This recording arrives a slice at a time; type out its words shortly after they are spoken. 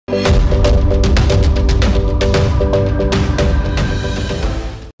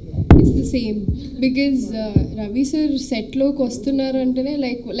same because Ravi sir set lo kostunnaru antene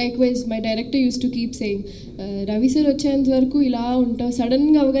likewise my director used to keep saying Ravi sir వచ్చేంత వరకు ఇలా ఉంటా sudden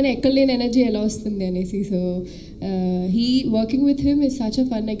గా అవగానే ఎక్కడ లేని ఎనర్జీ ఎలా వస్తుంది అనేసి so he working with him is such a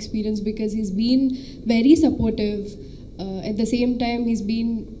fun experience because he's been very supportive at the same time he's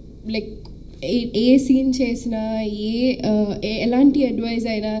been like A scene చేసినా ఎలాంటి అడ్వైస్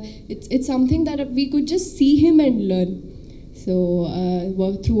అయినా it's something that we could just see him and learn. So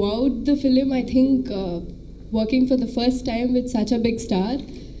throughout the film, I think working for the first time with such a big star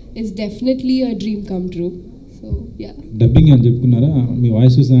is definitely a dream come true. So yeah. Dubbing అని చెప్పుకున్నారా మీ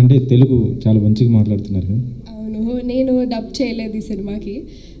voice చూసానంటే Telugu చాలా మంచిగా మాట్లాడుతున్నారు కదా. అవును నేను dub చేయలేదు ఈ సినిమాకి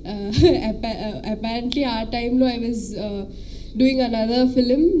apparently ఆ టైంలో I was doing another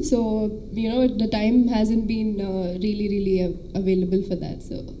film so you know the time hasn't been really available for that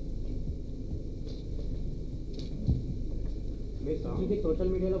so social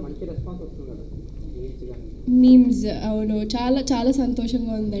మీడియాలో మంచి రెస్పాన్స్ వస్తుంది కదా మీమ్స్ అవును చాలా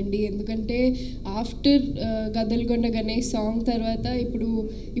సంతోషంగా ఉందండి ఎందుకంటే ఆఫ్టర్ గద్దలకొండ గణేష్ సాంగ్ తర్వాత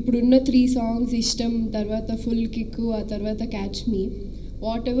ఇప్పుడున్న 3 సాంగ్స్ ఇష్టం తర్వాత ఫుల్ కిక్ ఆ తర్వాత క్యాచ్ మీ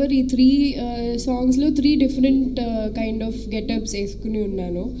వాట్ ఎవర్ ఈ 3 సాంగ్స్లో 3 డిఫరెంట్ కైండ్ ఆఫ్ గెటప్స్ వేసుకుని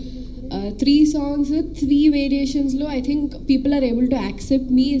ఉన్నాను 3 songs 3 వేరియేషన్స్లో I think people are able to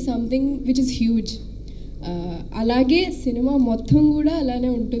accept me something which is huge అలాగే సినిమా మొత్తం కూడా అలానే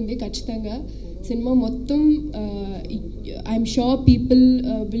ఉంటుంది ఖచ్చితంగా సినిమా మొత్తం I'm sure people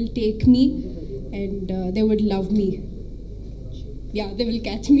will take me and they would love me yeah they will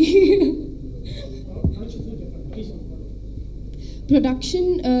catch me production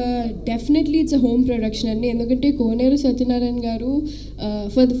definitely it's a home production అండి ఎందుకంటే కోనేరు సత్యనారాయణ గారు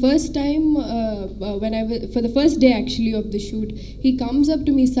for the first time for the first day actually of the shoot he comes up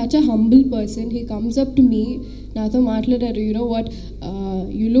to me such a humble person he comes up to me నాతో మాట్లాడారు you know what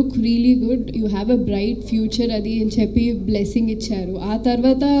you look really good you have a bright future అది అని చెప్పి blessing ఇచ్చారు ఆ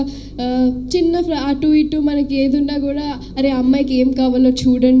తర్వాత చిన్న అటు ఇటు మనకి ఏదున్నా కూడా అరే అమ్మాయికి ఏం కావాలో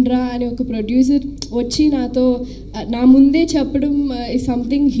చూడండిరా అని ఒక ప్రొడ్యూసర్ వచ్చి నాతో నా ముందే చెప్పడం is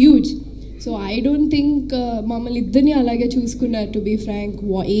something huge so I don't think మమ్మల్ని ఇద్దరిని అలాగే చూసుకున్నారు టు బీ ఫ్రాంక్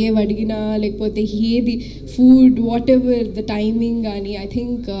ఏవి అడిగినా లేకపోతే ఏది food what ever the timing కానీ I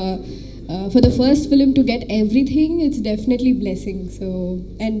think for the first film to get everything it's definitely blessing so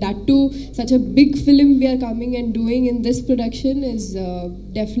and that too such a big film we are coming and doing in this production is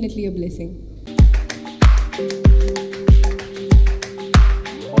definitely a blessing.